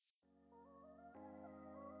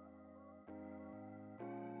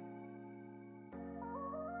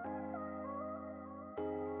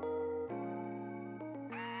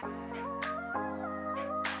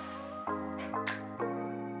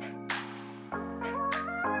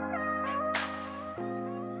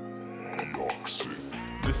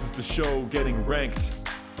This is the show getting ranked.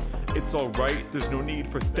 It's alright, there's no need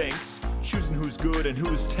for thanks. Choosing who's good and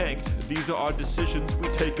who's tanked. These are our decisions, we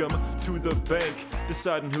take them to the bank.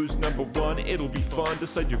 Deciding who's number one, it'll be fun.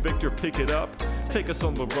 Decide your victor, pick it up, take us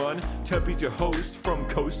on the run. Tempe's your host, from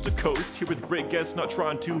coast to coast. Here with great guests, not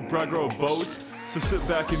trying to brag or boast. So sit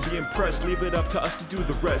back and be impressed, leave it up to us to do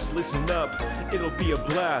the rest. Listen up, it'll be a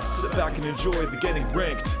blast. Sit back and enjoy the Getting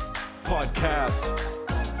Ranked podcast.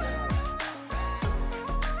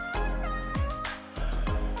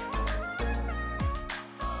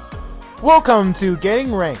 Welcome to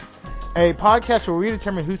Getting Ranked, a podcast where we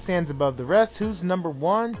determine who stands above the rest, who's number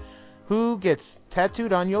one, who gets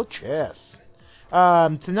tattooed on your chest.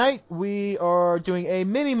 Tonight we are doing a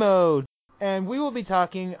mini mode, and we will be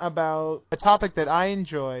talking about a topic that I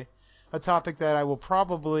enjoy, a topic that I will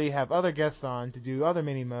probably have other guests on to do other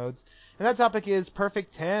mini modes, and that topic is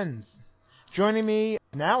perfect tens. Joining me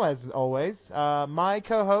now, as always, my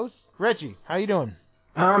co-host, Reggie. How you doing?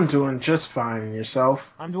 I'm doing just fine. And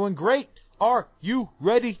yourself? I'm doing great. Are you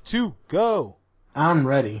ready to go? I'm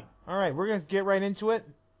ready. All right, we're going to get right into it.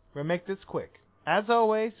 We're going to make this quick. As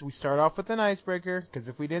always, we start off with an icebreaker, because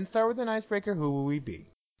if we didn't start with an icebreaker, who will we be?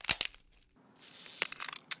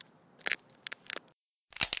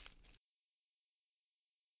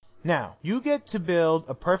 Now, you get to build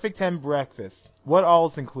a perfect 10 breakfast. What all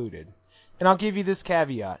is included? And I'll give you this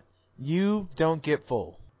caveat. You don't get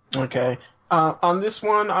full. Okay. On this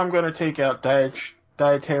one, I'm going to take out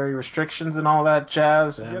dietary restrictions and all that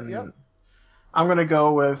jazz. And Yep. I'm going to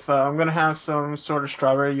go with, I'm going to have some sort of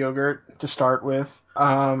strawberry yogurt to start with.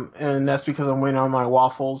 And that's because I'm waiting on my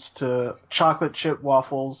waffles to chocolate chip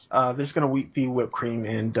waffles. There's going to be whipped cream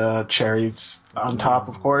and cherries on top,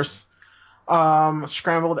 of course.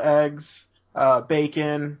 Scrambled eggs,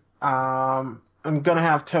 bacon. I'm going to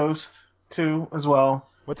have toast, too, as well.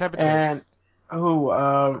 What type of toast?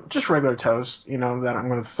 Just regular toast, that I'm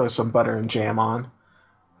going to throw some butter and jam on.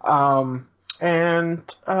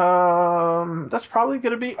 That's probably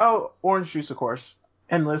going to be, orange juice, of course.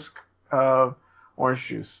 Endless, orange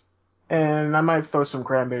juice. And I might throw some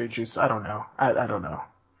cranberry juice. I don't know. I don't know.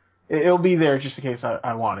 It'll be there just in case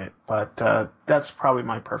I want it. But, that's probably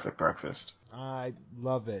my perfect breakfast. I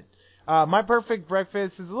love it. My perfect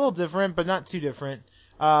breakfast is a little different, but not too different.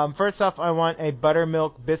 First off, I want a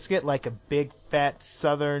buttermilk biscuit, like a big fat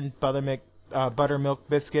southern buttermilk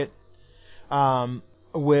biscuit,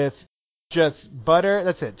 with just butter.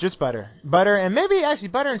 That's it, just butter. Butter, and maybe actually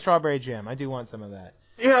butter and strawberry jam. I do want some of that.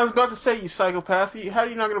 Yeah, I was about to say, you psychopath. How are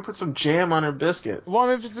you not going to put some jam on a biscuit? Well, I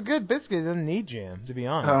mean, if it's a good biscuit, it doesn't need jam, to be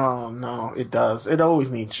honest. Oh, no, it does. It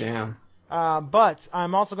always needs jam. But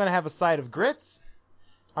I'm also going to have a side of grits.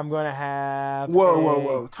 I'm going to have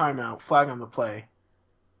Whoa. Time out. Flag on the play.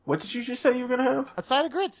 What did you just say you were going to have? a side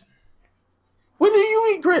of grits. When do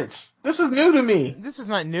you eat grits? This is new to me. This is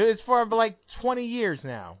not new. It's for like 20 years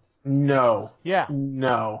now. No. Yeah.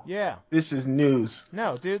 No. Yeah. This is news.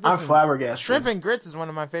 No, dude. I'm Listen, flabbergasted. shrimp and grits is one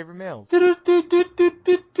of my favorite meals.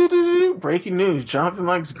 Breaking news. Jonathan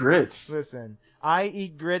likes grits. Listen, I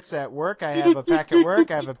eat grits at work. I have a pack at work.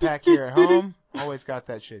 I have a pack here at home. Always got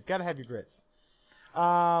that shit. Gotta have your grits.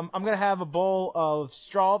 I'm gonna have a bowl of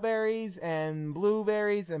strawberries and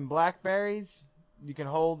blueberries and blackberries. You can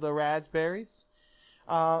hold the raspberries.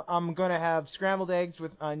 I'm gonna have scrambled eggs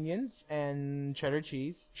with onions and cheddar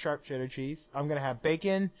cheese, sharp cheddar cheese. I'm gonna have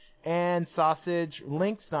bacon and sausage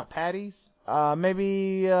links, not patties.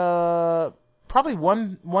 Maybe probably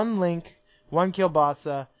one link, one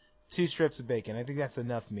kielbasa, 2 strips of bacon. I think that's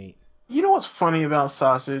enough meat. You know what's funny about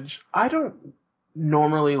sausage? I don't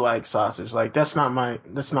normally like sausage. Like that's not my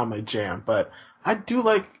jam, but I do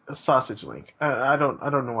like a sausage link. I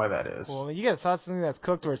don't know why that is. Well, you get a sausage link that's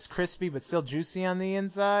cooked where it's crispy but still juicy on the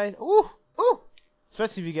inside. Ooh.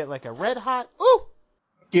 Especially if you get like a red hot. Ooh.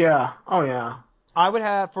 Yeah. Oh yeah. I would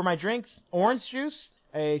have for my drinks orange juice,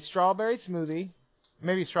 a strawberry smoothie,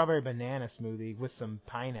 maybe a strawberry banana smoothie with some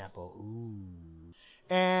pineapple. Ooh.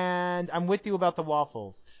 And I'm with you about the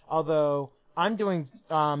waffles. Although I'm doing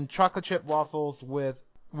chocolate chip waffles with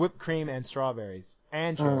whipped cream and strawberries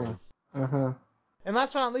and cherries. Mm-hmm. And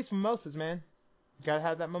last but not least, mimosas, man. Gotta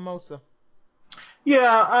have that mimosa.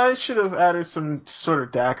 Yeah, I should have added some sort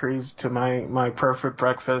of daiquiris to my perfect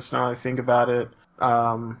breakfast. Now that I think about it.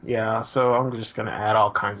 Yeah. So I'm just gonna add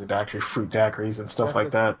all kinds of daiquiris, fruit daiquiris and stuff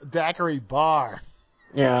like that. Daiquiri bar.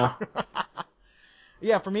 Yeah.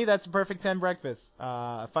 Yeah, for me, that's a perfect 10 breakfast.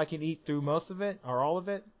 If I can eat through most of it, or all of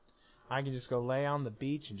it, I can just go lay on the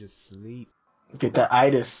beach and just sleep. Get that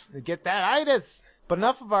itis. Get that itis! But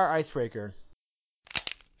enough of our icebreaker.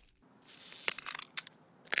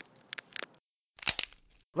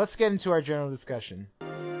 Let's get into our general discussion.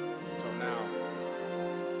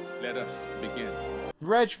 let us begin.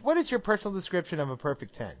 Reg, what is your personal description of a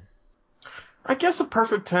perfect 10? I guess a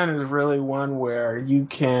perfect 10 is really one where you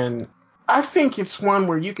can. I think it's one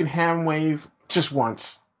where you can hand wave just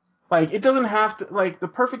once. Like, it doesn't have to. Like, the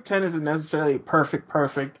perfect 10 isn't necessarily perfect,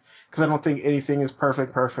 because I don't think anything is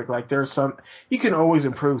perfect. Like, there's some. You can always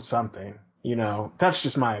improve something, you know. That's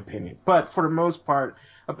just my opinion. But for the most part,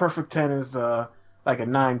 a perfect 10 is like a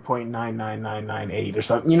 9.99998 or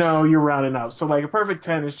something. You know, you're rounding up. So, like, a perfect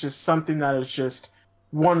 10 is just something that is just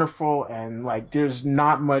wonderful, and like there's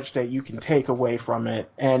not much that you can take away from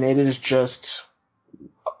it, and it is just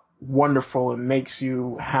wonderful and makes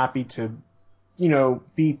you happy to, you know,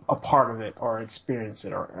 be a part of it or experience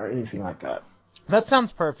it or anything like that. That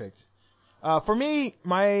sounds perfect. For me,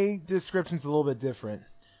 my description's a little bit different.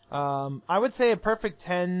 I would say a perfect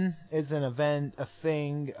 10 is an event, a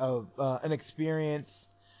thing, an experience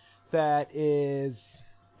that is,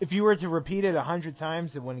 if you were to repeat it 100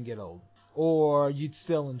 times, it wouldn't get old. Or you'd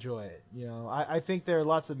still enjoy it. You know, I think there are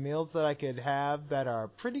lots of meals that I could have that are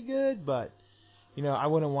pretty good, but, you know, I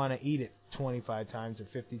wouldn't want to eat it 25 times or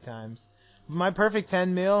 50 times. My perfect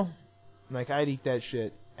 10 meal, like, I'd eat that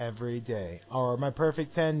shit every day. Or my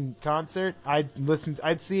perfect 10 concert, I'd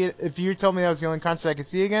see it. If you told me that was the only concert I could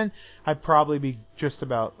see again, I'd probably be just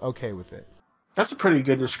about okay with it. That's a pretty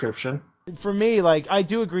good description. For me, like, I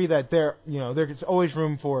do agree that there's always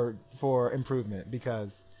room for improvement,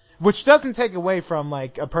 because, which doesn't take away from,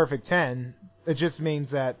 like, a perfect 10. It just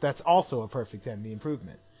means that that's also a perfect 10, the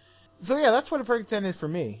improvement. So yeah, that's what a perfect 10 is for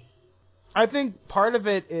me. I think part of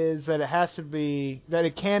it is that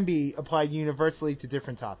it can be applied universally to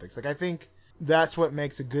different topics. Like, I think that's what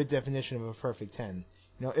makes a good definition of a perfect 10.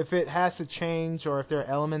 You know, if it has to change, or if there are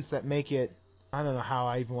elements that make it, I don't know how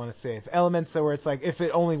I even want to say it. If elements that where it's like, if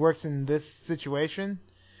it only works in this situation,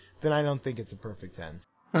 then I don't think it's a perfect 10.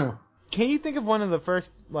 Can you think of one of the first,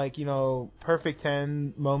 like, you know, perfect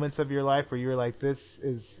 10 moments of your life where you were like, this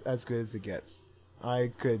is as good as it gets?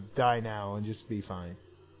 I could die now and just be fine.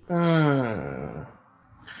 You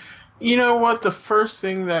know what? The first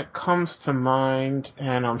thing that comes to mind,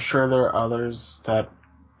 and I'm sure there are others that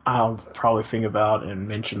I'll probably think about and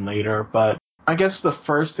mention later, but I guess the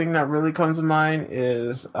first thing that really comes to mind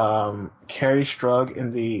is Carrie Strug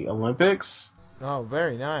in the Olympics. Oh,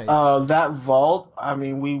 very nice. That vault, I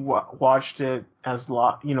mean, we watched it as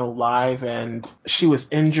live, and she was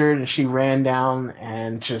injured and she ran down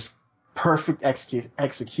and just perfect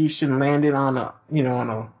execution, landed on a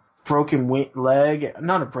broken leg,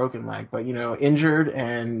 not a broken leg, but, you know, injured,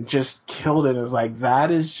 and just killed it. It was like,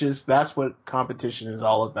 that's what competition is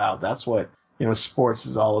all about. That's what, you know, sports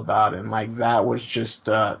is all about. And like, that was just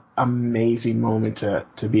an amazing moment to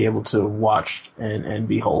be able to watch and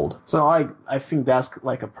behold. So I think that's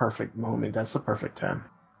like a perfect moment. That's the perfect 10.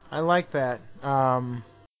 I like that.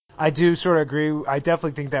 I do sort of agree. I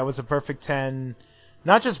definitely think that was a perfect 10.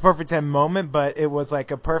 Not just a perfect 10 moment, but it was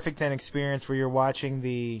like a perfect 10 experience where you're watching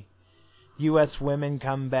the U.S. women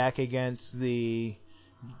come back against the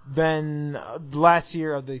last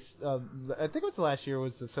year of the I think it was the last year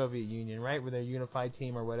was the Soviet Union, right? With their unified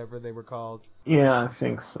team or whatever they were called. Yeah, I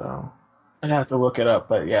think so. I'd have to look it up,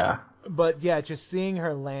 but yeah. But yeah, just seeing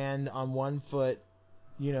her land on one foot,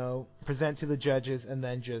 you know, present to the judges, and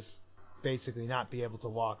then just basically not be able to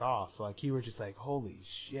walk off. Like, you were just like, holy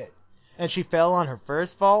shit. And she fell on her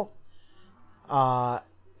first vault. Yeah,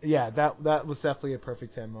 that was definitely a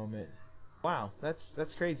perfect 10 moment. Wow,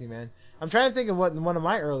 that's crazy, man. I'm trying to think of what one of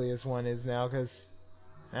my earliest one is now, because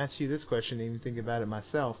I asked you this question, didn't even think about it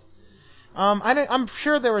myself. I'm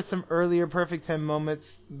sure there were some earlier perfect 10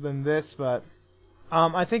 moments than this, but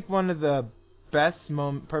I think one of the best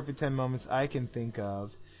perfect 10 moments I can think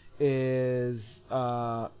of is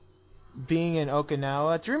being in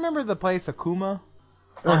Okinawa. Do you remember the place Akuma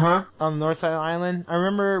on the north side of the island? I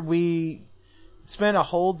remember we spent a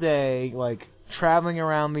whole day like traveling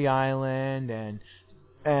around the island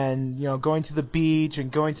and you know, going to the beach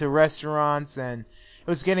and going to restaurants, and it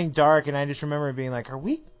was getting dark, and I just remember being like, are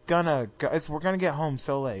we gonna go? We're gonna get home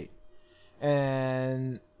so late.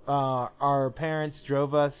 And our parents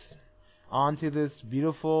drove us onto this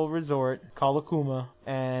beautiful resort called Akuma,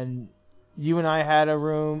 and you and I had a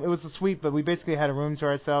room. It was a suite, but we basically had a room to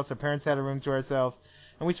ourselves. Our parents had a room to ourselves,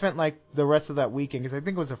 and we spent like the rest of that weekend, because I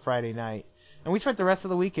think it was a Friday night, and we spent the rest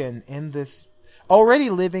of the weekend in this, already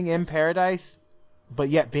living in paradise, but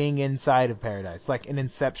yet being inside of paradise, like an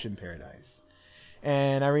Inception paradise.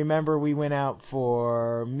 And I remember we went out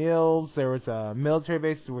for meals. There was a military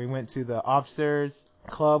base where we went to the officers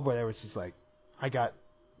club, where there was just like, I got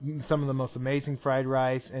some of the most amazing fried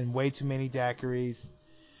rice and way too many daiquiris.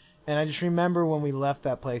 And I just remember when we left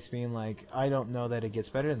that place being like, I don't know that it gets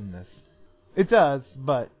better than this. It does,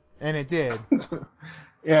 and it did.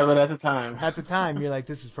 Yeah, but at the time. At the time, you're like,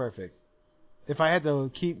 this is perfect. If I had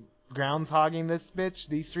to keep grounds hogging this bitch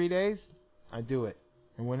these 3 days, I'd do it.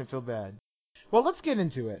 And wouldn't feel bad. Well, let's get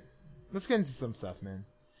into it. Let's get into some stuff, man.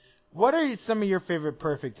 What are some of your favorite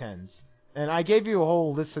perfect tens? And I gave you a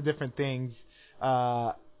whole list of different things.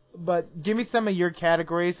 But give me some of your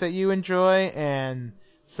categories that you enjoy and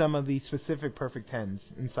some of the specific perfect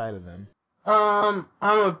tens inside of them. I'm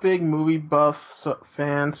a big movie buff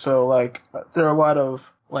fan, so like there are a lot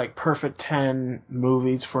of like perfect 10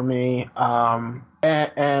 movies for me.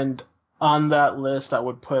 And on that list, I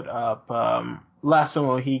would put up Last of the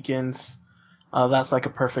Mohicans. That's like a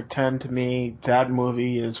perfect 10 to me. That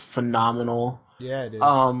movie is phenomenal. Yeah, it is.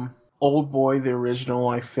 Old Boy, the original,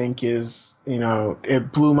 I think is,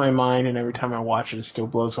 it blew my mind, and every time I watch it, it still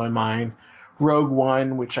blows my mind. Rogue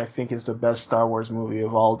One, which I think is the best Star Wars movie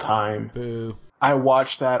of all time. Boo. I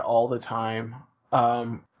watch that all the time.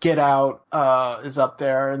 Get Out is up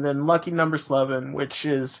there, and then Lucky Number 11, which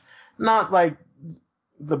is not like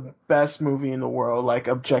the best movie in the world. Like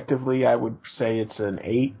objectively, I would say it's an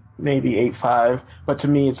 8, maybe 8.5, but to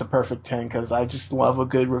me it's a perfect 10 because I just love a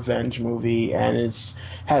good revenge movie, and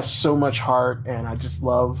has so much heart, and I just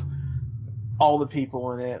love all the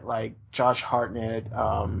people in it, like Josh Hartnett,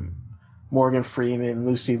 Morgan Freeman,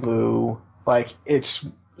 Lucy Liu. Like, it's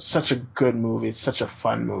such a good movie. It's such a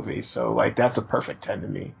fun movie. So, like, that's a perfect 10 to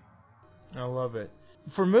me. I love it.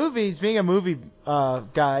 For movies, being a movie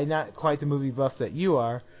guy, not quite the movie buff that you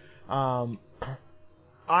are, I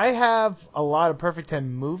have a lot of perfect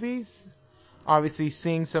 10 movies, obviously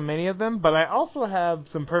seeing so many of them, but I also have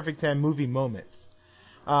some perfect 10 movie moments.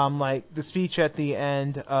 Like the speech at the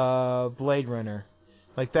end of Blade Runner.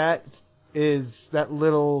 Like that's a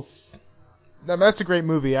great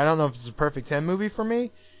movie. I don't know if it's a perfect 10 movie for me,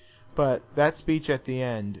 but that speech at the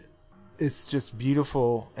end is just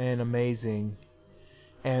beautiful and amazing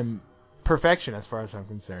and perfection as far as I'm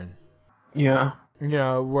concerned. Yeah.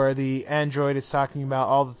 Where the android is talking about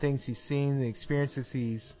all the things he's seen, the experiences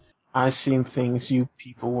he's... I've seen things you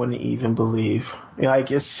people wouldn't even believe.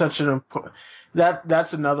 Like, it's such an important...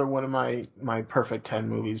 That's another one of my perfect 10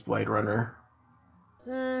 movies, Blade Runner.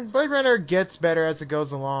 Blade Runner gets better as it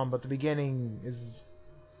goes along, but the beginning is...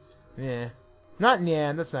 Yeah.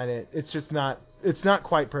 That's not it. It's just not... It's not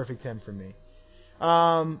quite perfect 10 for me.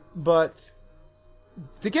 But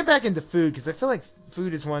to get back into food, because I feel like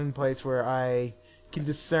food is one place where I can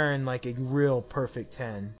discern like a real perfect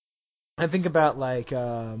 10. I think about like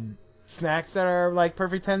snacks that are like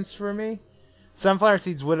perfect 10s for me. Sunflower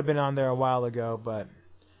seeds would have been on there a while ago, but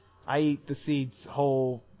I eat the seeds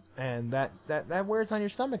whole, and that wears on your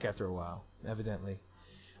stomach after a while, evidently.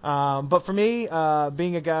 But for me,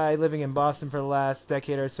 being a guy living in Boston for the last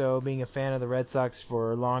decade or so, being a fan of the Red Sox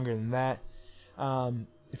for longer than that,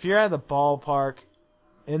 if you're at the ballpark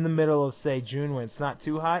in the middle of, say, June when it's not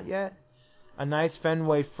too hot yet, a nice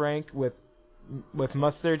Fenway Frank with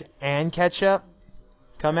mustard and ketchup,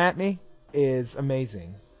 come at me, is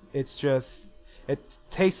amazing. It's just, it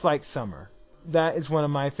tastes like summer. That is one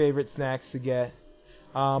of my favorite snacks to get.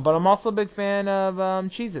 But I'm also a big fan of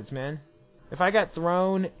Cheez-Its, man. If I got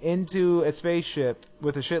thrown into a spaceship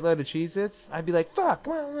with a shitload of Cheez-Its, I'd be like, fuck,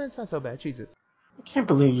 well, that's not so bad, Cheez-Its. I can't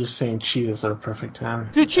believe you're saying Cheez-Its are a perfect 10.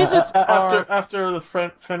 Dude, Cheez-Its are... After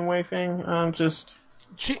the Fenway thing, just...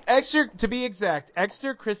 Extra, to be exact,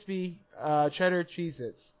 extra crispy cheddar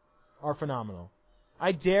Cheez-Its are phenomenal.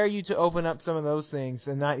 I dare you to open up some of those things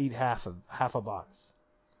and not eat half a box.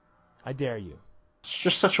 I dare you. It's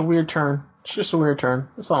just such a weird turn. It's just a weird turn.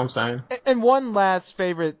 That's all I'm saying. And one last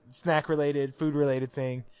favorite snack-related, food-related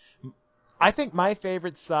thing. I think my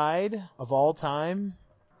favorite side of all time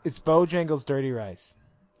is Bojangles Dirty Rice.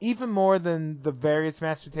 Even more than the various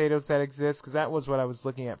mashed potatoes that exist, because that was what I was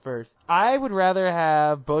looking at first. I would rather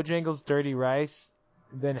have Bojangles Dirty Rice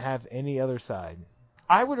than have any other side.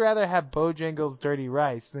 I would rather have Bojangles Dirty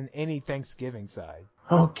Rice than any Thanksgiving side.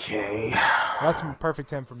 Okay. That's perfect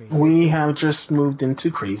 10 for me. We have just moved into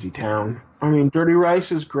Crazy Town. I mean, Dirty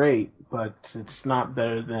Rice is great, but it's not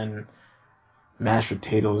better than mashed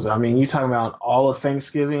potatoes. I mean, you talking about all of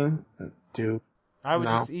Thanksgiving? Dude. I would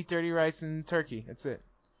No. just eat dirty rice and turkey. That's it.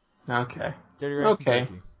 Okay. Dirty rice Okay. and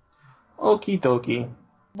turkey. Okie dokie.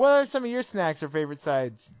 What are some of your snacks or favorite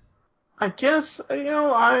sides? I guess,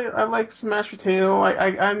 I like some mashed potato.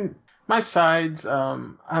 I'm my sides,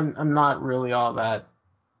 I'm not really all that,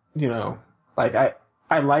 like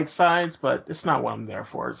I like sides, but it's not what I'm there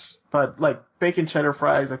for. But like bacon cheddar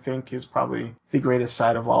fries, I think is probably the greatest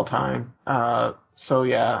side of all time. So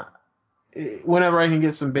yeah, whenever I can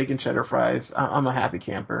get some bacon cheddar fries, I'm a happy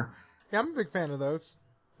camper. Yeah, I'm a big fan of those.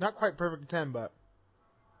 Not quite perfect 10, but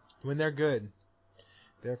when they're good,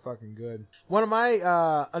 they're fucking good. One of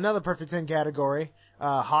my, another perfect 10 category,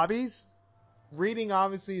 hobbies. Reading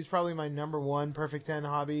obviously is probably my number one perfect 10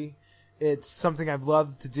 hobby. It's something I've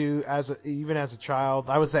loved to do even as a child.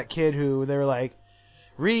 I was that kid who they were like,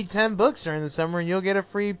 read 10 books during the summer and you'll get a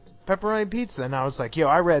free pepperoni pizza. And I was like, yo,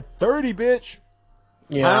 I read 30, bitch.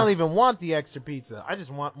 I don't even want the extra pizza. I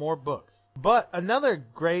just want more books. But another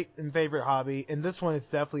great and favorite hobby, and this one is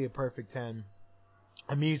definitely a perfect 10,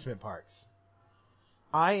 amusement parks.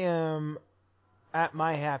 I am at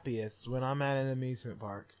my happiest when I'm at an amusement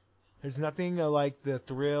park. There's nothing like the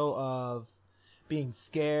thrill of being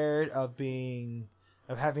scared, of having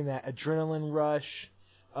that adrenaline rush,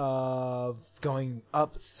 of going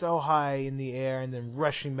up so high in the air and then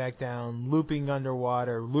rushing back down, looping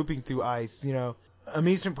underwater, looping through ice.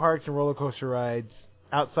 Amusement parks and roller coaster rides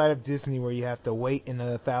outside of Disney where you have to wait in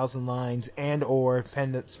 1,000 lines and or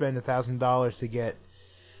spend $1,000 to get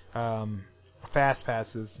fast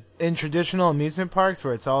passes. In traditional amusement parks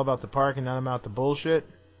where it's all about the park and not about the bullshit,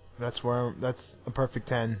 that's a perfect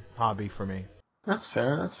 10 hobby for me. That's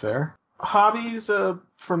fair. That's fair. Hobbies,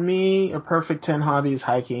 for me, a perfect 10 hobby is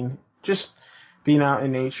hiking. Just being out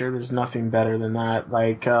in nature. There's nothing better than that.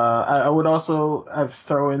 Like, I would also I'd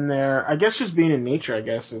throw in there, I guess just being in nature, I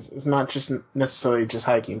guess, is not just necessarily just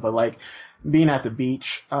hiking, but like being at the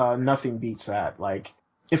beach, nothing beats that. Like,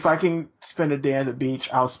 if I can spend a day at the beach,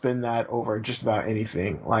 I'll spend that over just about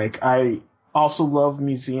anything. Like, I also love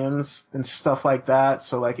museums and stuff like that.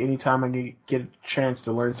 So like anytime I get a chance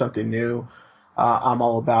to learn something new, I'm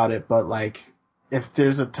all about it. But like, if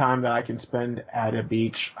there's a time that I can spend at a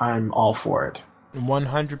beach, I'm all for it.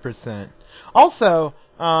 100%. Also,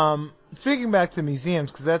 speaking back to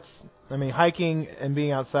museums, because hiking and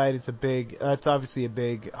being outside is that's obviously a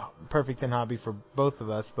big perfect 10 hobby for both of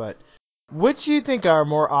us, but which do you think are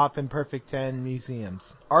more often perfect 10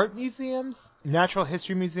 museums? Art museums, natural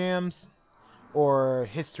history museums, or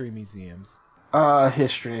history museums?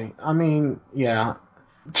 History. I mean, yeah.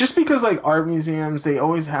 Just because like art museums, they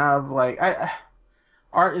always have like,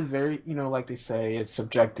 art is very, like they say, it's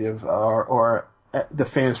subjective, or the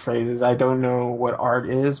famous phrase is, I don't know what art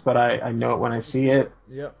is, but I know it when I see it.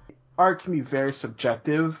 Yep. Art can be very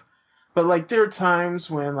subjective, but like there are times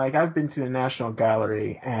when like I've been to the National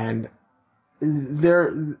Gallery and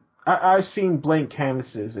I've seen blank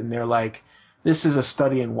canvases and they're like, this is a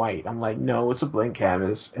study in white. I'm like, no, it's a blank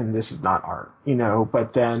canvas and this is not art,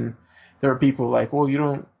 but then there are people like, well,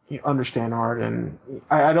 you understand art, and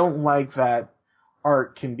I don't like that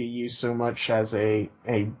art can be used so much as a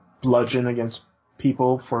bludgeon against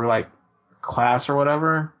people for like class or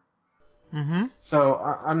whatever. Mm-hmm. So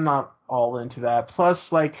I'm not all into that.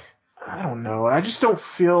 Plus, like, I don't know. I just don't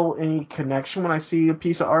feel any connection when I see a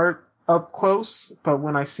piece of art up close. But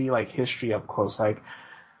when I see like history up close, like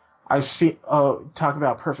talk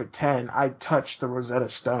about perfect 10. I touched the Rosetta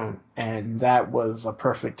Stone, and that was a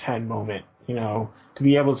perfect 10 moment. To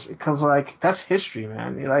be able to, because like that's history,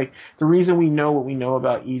 man. Like the reason we know what we know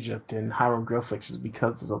about Egypt and hieroglyphics is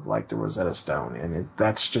because of like the Rosetta Stone, and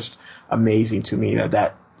that's just amazing to me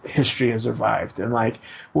that history has survived. And like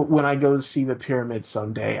when I go to see the pyramids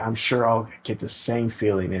someday, I'm sure I'll get the same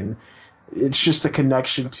feeling, and it's just a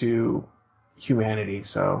connection to humanity.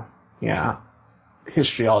 So yeah,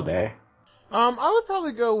 history all day. I would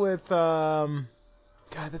probably go with God,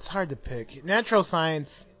 that's hard to pick. Natural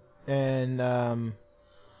science and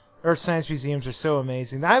Earth science museums are so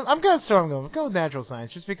amazing. I'm going to go with natural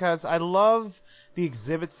science just because I love the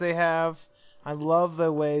exhibits they have. I love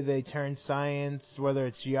the way they turn science, whether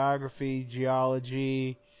it's geography,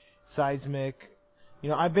 geology, seismic.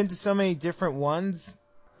 I've been to so many different ones,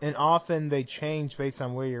 and often they change based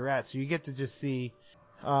on where you're at. So you get to just see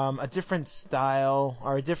a different style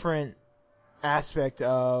or a different aspect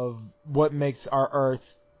of what makes our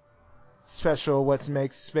Earth special, what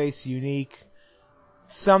makes space unique,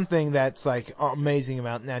 something that's like amazing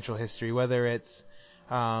about natural history, whether it's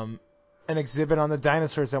an exhibit on the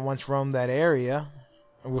dinosaurs that once roamed that area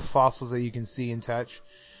with fossils that you can see and touch,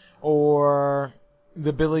 or the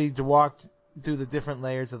ability to walk through the different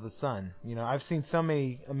layers of the sun. I've seen so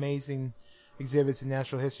many amazing exhibits in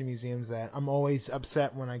natural history museums that I'm always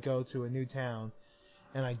upset when I go to a new town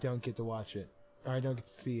and I don't get to watch it. Or I don't get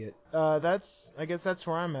to see it. I guess that's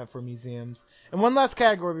where I'm at for museums. And one last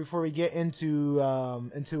category before we get into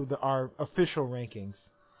our official rankings.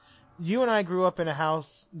 You and I grew up in a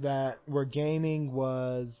house where gaming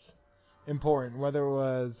was important, whether it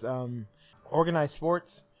was organized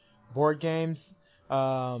sports, board games,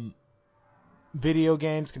 video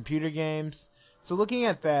games, computer games. So looking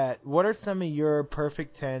at that, what are some of your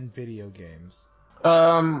perfect 10 video games?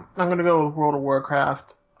 I'm gonna go with World of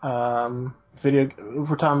Warcraft. If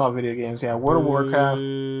we're talking about video games, yeah, World of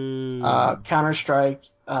Warcraft, Counter-Strike,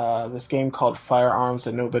 this game called Firearms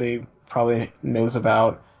that nobody probably knows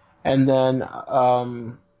about, and then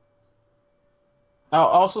I'll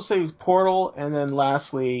also say Portal, and then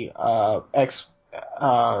lastly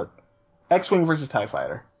X-Wing versus TIE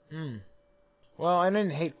Fighter. Well, I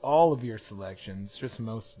didn't hate all of your selections, just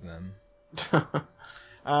most of them.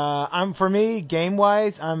 For me,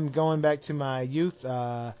 game-wise, I'm going back to my youth.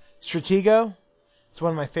 Stratego. It's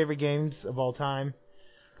one of my favorite games of all time.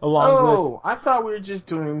 I thought we were just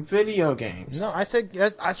doing video games. No, that's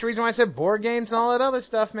the reason why I said board games and all that other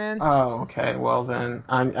stuff, man. Oh, okay. Well, then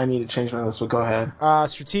I need to change my list, but go ahead.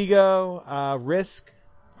 Stratego, Risk,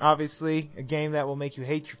 obviously, a game that will make you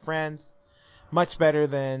hate your friends. Much better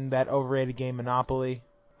than that overrated game Monopoly.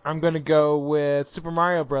 I'm going to go with Super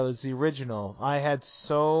Mario Brothers, the original. I've had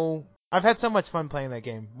so much fun playing that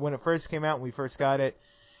game. When it first came out, when we first got it,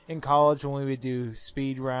 in college when we would do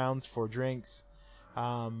speed rounds for drinks,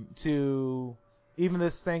 to even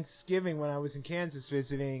this Thanksgiving when I was in Kansas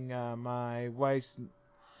visiting my wife's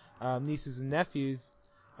nieces and nephews,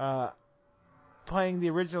 playing the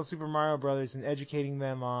original Super Mario Brothers and educating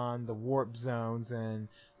them on the warp zones and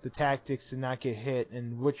the tactics to not get hit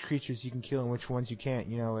and which creatures you can kill and which ones you can't.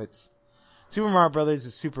 You know, it's Super Mario Brothers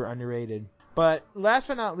is super underrated. But last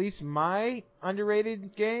but not least, my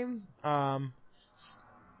underrated game, Dr.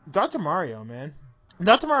 Mario, man.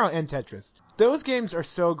 Dr. Mario and Tetris. Those games are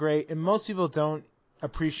so great, and most people don't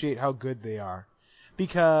appreciate how good they are.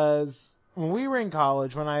 Because when we were in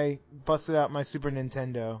college, when I busted out my Super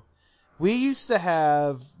Nintendo, we used to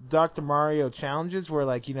have Dr. Mario challenges where,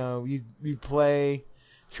 like, you know, you play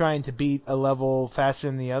trying to beat a level faster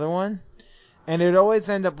than the other one. And it would always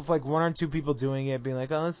end up with, like, one or two people doing it, being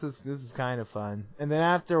like, oh, this is kind of fun. And then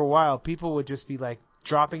after a while, people would just be, like,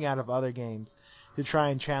 dropping out of other games to try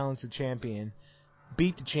and challenge the champion,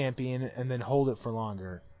 beat the champion, and then hold it for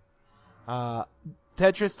longer.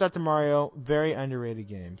 Tetris, Dr. Mario, very underrated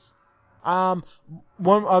games. One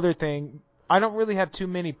other thing, I don't really have too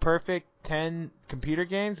many perfect 10 computer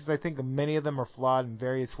games, because I think many of them are flawed in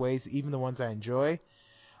various ways, even the ones I enjoy.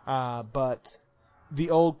 But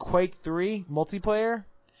the old Quake 3 multiplayer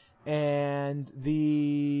and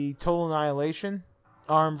the Total Annihilation,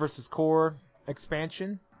 ARM vs. Core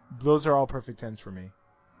expansion, those are all perfect 10s for me.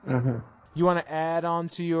 Mm-hmm. You want to add on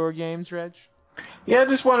to your games, Reg? Yeah, I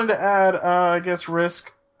just wanted to add, I guess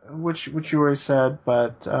Risk, which you already said,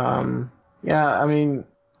 but yeah, I mean,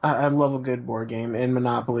 I love a good board game. In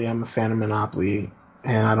Monopoly, I'm a fan of Monopoly,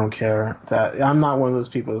 and I don't care that I'm not one of those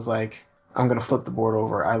people who's like, I'm gonna flip the board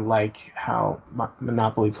over. I like how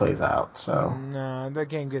Monopoly plays out. So No, that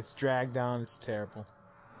game gets dragged on. It's terrible.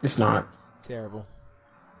 It's not. Terrible.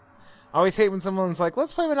 I always hate when someone's like,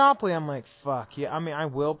 let's play Monopoly. I'm like, fuck. Yeah, I mean, I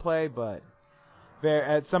will play, but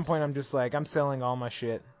at some point I'm just like, I'm selling all my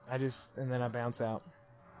shit. And then I bounce out.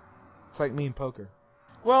 It's like me in poker.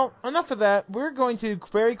 Well, enough of that. We're going to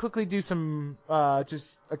very quickly do some,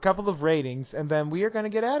 just a couple of ratings, and then we are going to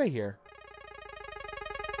get out of here.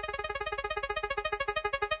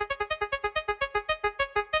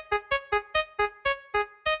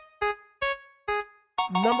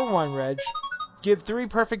 Number 1, Reg. Give 3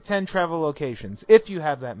 perfect 10 travel locations, if you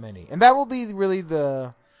have that many. And that will be really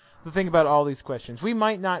the thing about all these questions. We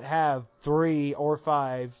might not have 3 or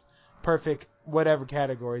 5 perfect whatever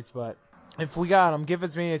categories, but if we got them, give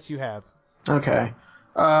as many as you have. Okay.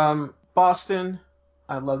 Boston.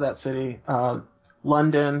 I love that city.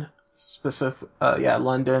 London.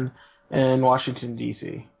 London. And Washington,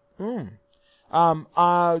 D.C. We're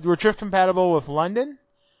trip compatible with London.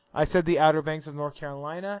 I said the Outer Banks of North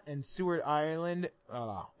Carolina and Stewart Island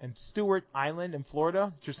in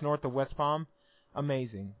Florida, just north of West Palm.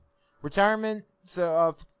 Amazing. Retirement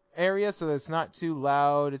area, so that it's not too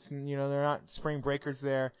loud. It's, you know, they're not spring breakers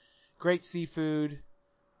there. Great seafood,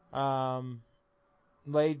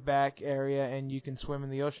 laid back area, and you can swim in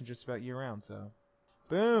the ocean just about year round. So,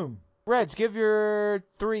 boom. Reg, give your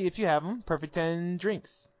 3 if you have them. Perfect 10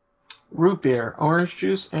 drinks. Root beer, orange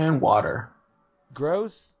juice, and water.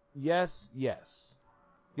 Gross. Yes. Yeah,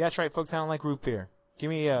 that's right, folks. I don't like root beer. Give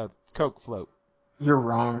me a Coke float. You're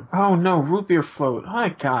wrong. Oh no, root beer float. My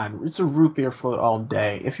God, it's a root beer float all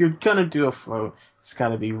day. If you're gonna do a float, it's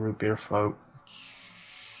gotta be root beer float.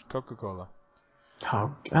 Coca-Cola.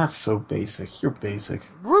 Oh, that's so basic. You're basic.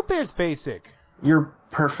 Root beer's basic. You're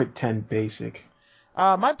perfect 10 basic.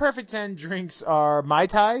 My perfect 10 drinks are Mai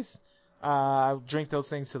Tais. I'll drink those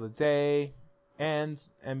things till the day.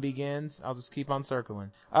 and begins. I'll just keep on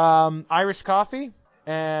circling. Irish coffee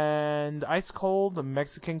and ice cold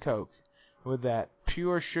Mexican Coke with that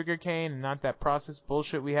pure sugar cane and not that processed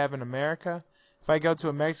bullshit we have in America. If I go to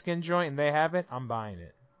a Mexican joint and they have it, I'm buying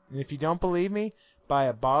it. And if you don't believe me, buy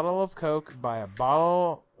a bottle of Coke, buy a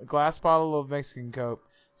glass bottle of Mexican Coke,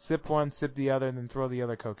 sip one, sip the other, and then throw the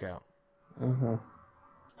other Coke out.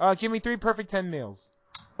 Mm-hmm. Give me 3 perfect 10 meals.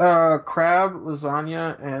 Crab,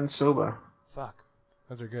 lasagna, and soba. Fuck.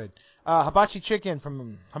 Those are good. Hibachi chicken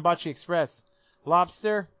from Hibachi Express.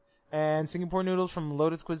 Lobster and Singapore noodles from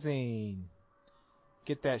Lotus Cuisine.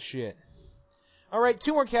 Get that shit. All right,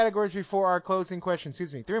 2 more categories before our closing question.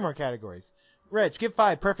 3 more categories. Reg, give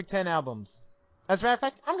 5 perfect 10 albums. As a matter of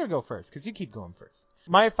fact, I'm going to go first because you keep going first.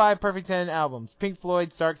 My 5 perfect 10 albums. Pink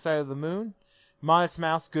Floyd's Dark Side of the Moon. Modest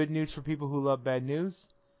Mouse, Good News for People Who Love Bad News.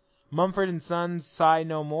 Mumford & Sons, Sigh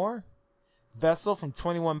No More. Vessel from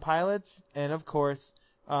 21 Pilots. And, of course,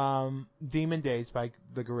 Demon Days by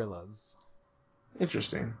the Gorillaz.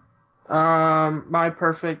 Interesting. My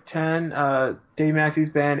perfect 10, Dave Matthews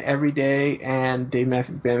Band Every Day and Dave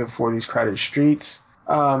Matthews Band Before These Crowded Streets.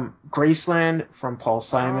 Graceland from Paul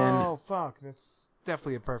Simon. Oh, fuck. That's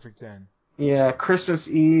definitely a perfect 10. Yeah, Christmas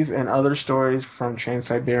Eve and Other Stories from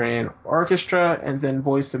Trans-Siberian Orchestra, and then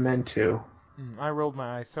Boyz II Men 2. I rolled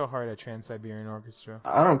my eyes so hard at Trans-Siberian Orchestra.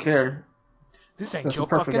 I don't care. This ain't That's your a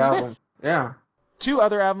perfect fucking album. list. Yeah. 2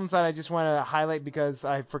 other albums that I just want to highlight because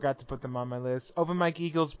I forgot to put them on my list. Open Mike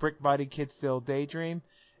Eagles, Brick Body Kid Still Daydream,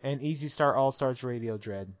 and Easy Star All Stars Radio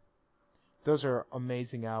Dread. Those are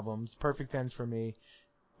amazing albums. Perfect 10s for me.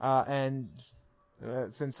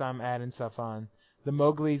 Since I'm adding stuff on, the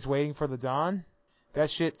Mowgli's Waiting for the Dawn,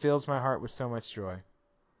 that shit fills my heart with so much joy.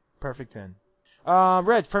 Perfect 10.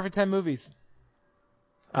 Reg, perfect 10 movies.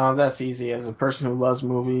 That's easy. As a person who loves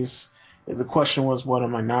movies, the question was, what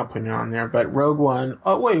am I not putting on there? But Rogue One.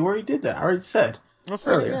 Oh, wait, we already did that. I already said. I'll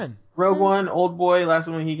say it again. Rogue One, Old Boy, Last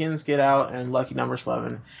of the Mohicans, Get Out, and Lucky Number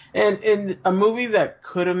 11. And a movie that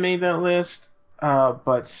could have made that list,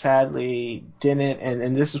 but sadly didn't.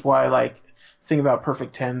 And this is why, like, the thing about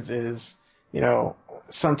perfect 10s is, you know,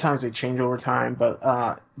 sometimes they change over time. But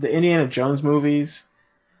the Indiana Jones movies,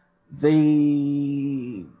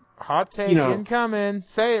 they... Hot take incoming.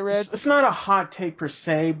 Say it, Red. It's not a hot take per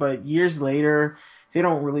se, but years later, they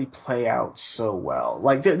don't really play out so well.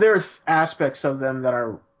 Like, there are aspects of them that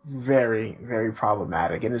are very, very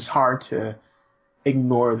problematic, and it's hard to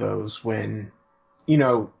ignore those when, you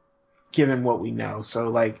know, given what we know. So,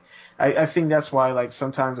 like, I think that's why, like,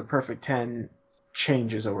 sometimes a perfect 10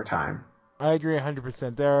 changes over time. I agree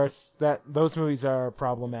 100%. Those movies are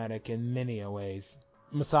problematic in many ways.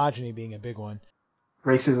 Misogyny being a big one.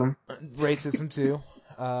 Racism. Racism, too.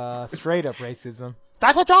 Straight up racism.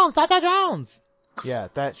 Dr. Jones! Dr. Jones! Yeah,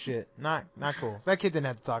 that shit. Not cool. That kid didn't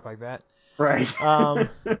have to talk like that. Right.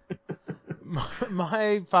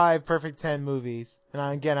 My 5 perfect 10 movies, and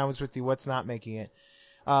I was with you, what's not making it?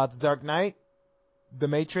 The Dark Knight, The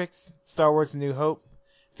Matrix, Star Wars: A New Hope,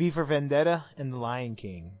 V for Vendetta, and The Lion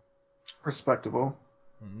King. Respectable.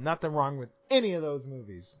 Nothing wrong with any of those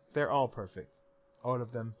movies. They're all perfect. All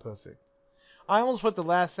of them perfect. I almost put The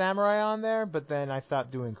Last Samurai on there, but then I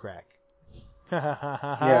stopped doing crack.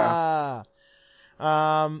 Yeah.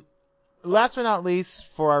 Last but not least,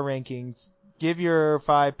 for our rankings, give your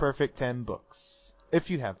 5 perfect 10 books,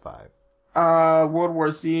 if you have 5. World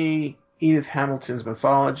War Z, Edith Hamilton's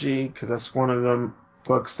Mythology, because that's one of the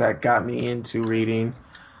books that got me into reading.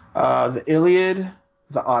 The Iliad,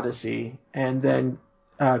 the Odyssey, and then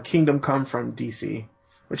Kingdom Come from DC,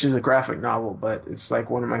 which is a graphic novel, but it's like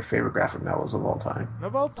one of my favorite graphic novels of all time.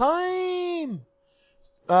 Of all time!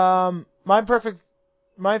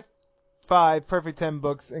 My 5 perfect 10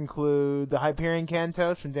 books include The Hyperion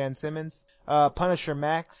Cantos from Dan Simmons, Punisher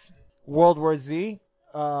Max, World War Z,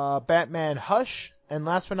 Batman Hush, and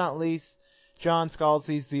last but not least, John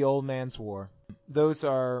Scalzi's The Old Man's War. Those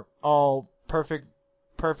are all perfect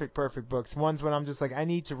books. Ones when I'm just like, I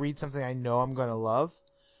need to read something I know I'm going to love.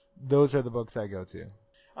 Those are the books I go to.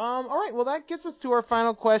 All right, well, that gets us to our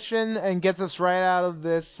final question and gets us right out of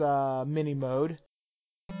this mini mode.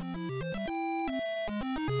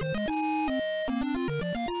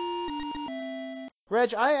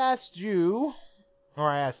 Reg, I asked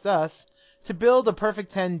us, to build a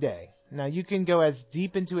perfect 10 day. Now, you can go as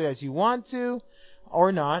deep into it as you want to,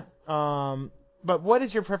 or not. But what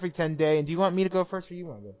is your perfect 10 day, and do you want me to go first, or you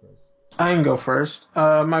want to go first? I can go first.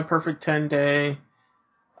 My perfect 10 day,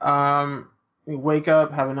 wake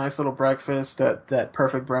up, have a nice little breakfast, that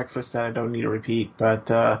perfect breakfast that I don't need to repeat, but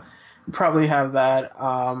probably have that.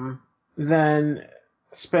 Then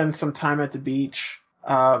spend some time at the beach,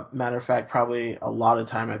 Matter of fact, probably a lot of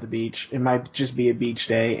time at the beach. It might just be a beach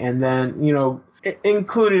day, and then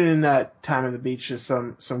included in that time at the beach is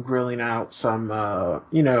some grilling out, some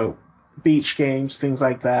beach games, things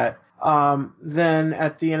like that. Then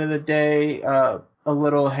at the end of the day, a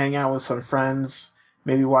little hangout with some friends,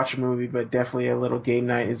 maybe watch a movie, but definitely a little game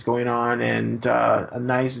night is going on, and a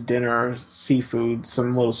nice dinner, seafood,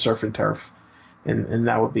 some little surf and turf, and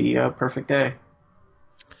that would be a perfect day.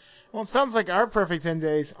 Well, it sounds like our perfect 10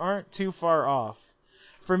 days aren't too far off.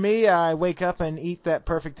 For me, I wake up and eat that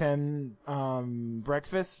perfect 10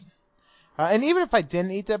 breakfast. And even if I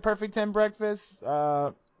didn't eat that perfect 10 breakfast,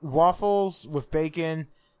 waffles with bacon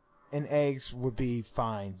and eggs would be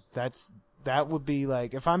fine. That would be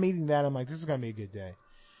like, if I'm eating that, I'm like, this is going to be a good day.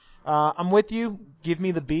 I'm with you. Give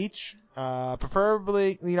me the beach.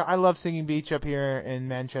 Preferably, I love singing beach up here in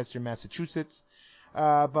Manchester, Massachusetts.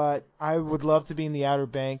 But I would love to be in the Outer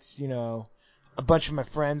Banks. A bunch of my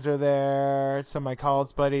friends are there. Some of my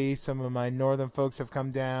college buddies, some of my northern folks have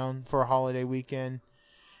come down for a holiday weekend.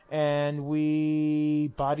 And we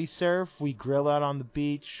body surf, we grill out on the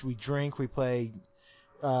beach, we drink, we play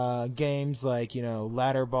games like,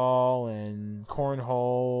 ladder ball and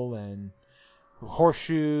cornhole and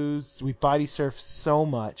horseshoes. We body surf so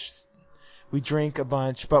much. We drink a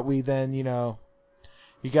bunch, but we then,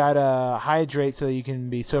 you gotta hydrate so you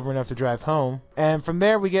can be sober enough to drive home. And from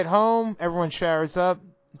there, we get home, everyone showers up,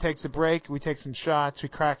 takes a break, we take some shots, we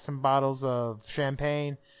crack some bottles of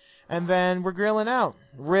champagne, and then we're grilling out.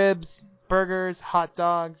 Ribs, burgers, hot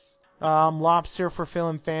dogs, lobster for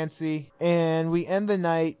feeling fancy. And we end the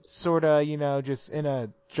night sorta, just in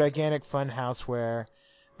a gigantic fun house where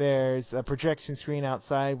there's a projection screen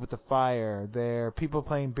outside with a fire. There are people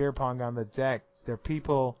playing beer pong on the deck. There are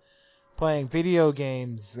people playing video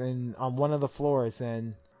games on one of the floors.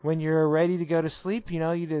 And when you're ready to go to sleep,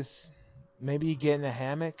 you just, maybe you get in a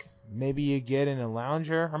hammock, maybe you get in a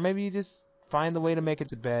lounger, or maybe you just find the way to make it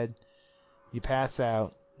to bed. You pass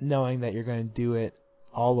out knowing that you're going to do it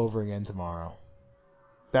all over again tomorrow.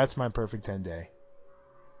 That's my perfect 10 day.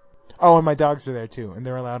 Oh, and my dogs are there too, and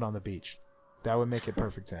they're allowed on the beach. That would make it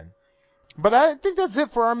perfect 10. But I think that's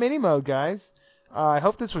it for our mini mode, guys. I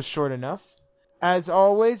hope this was short enough. As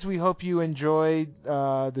always, we hope you enjoyed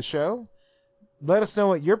the show. Let us know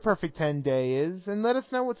what your perfect 10 day is, and let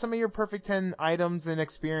us know what some of your perfect 10 items and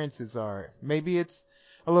experiences are. Maybe it's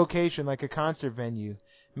a location like a concert venue.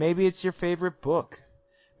 Maybe it's your favorite book.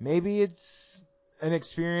 Maybe it's an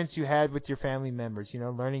experience you had with your family members,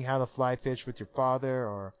 learning how to fly fish with your father,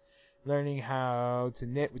 or learning how to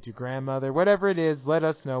knit with your grandmother. Whatever it is, let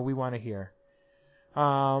us know. We want to hear.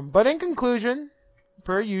 But in conclusion,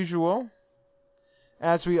 per usual,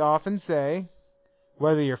 as we often say,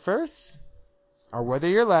 whether you're first or whether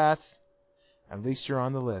you're last, at least you're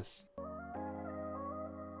on the list.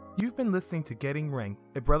 You've been listening to Getting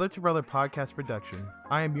Ranked, a brother-to-brother podcast production.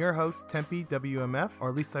 I am your host, Tempe WMF, or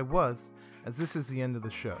at least I was, as this is the end of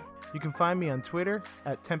the show. You can find me on Twitter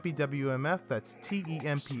at Tempe WMF, that's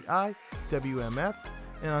TEMPI WMF,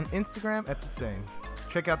 and on Instagram at the same.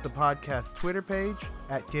 Check out the podcast Twitter page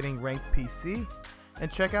at Getting Ranked PC,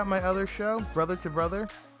 and check out my other show, Brother to Brother.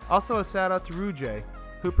 Also a shout out to Rujay,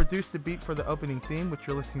 who produced the beat for the opening theme, which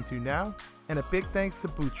you're listening to now, and a big thanks to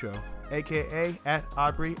Bucho, aka at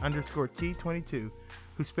Aubrey_T22,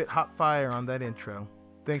 who spit hot fire on that intro.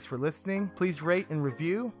 Thanks for listening, please rate and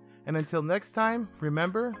review, and until next time,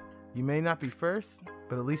 remember, you may not be first,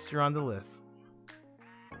 but at least you're on the list.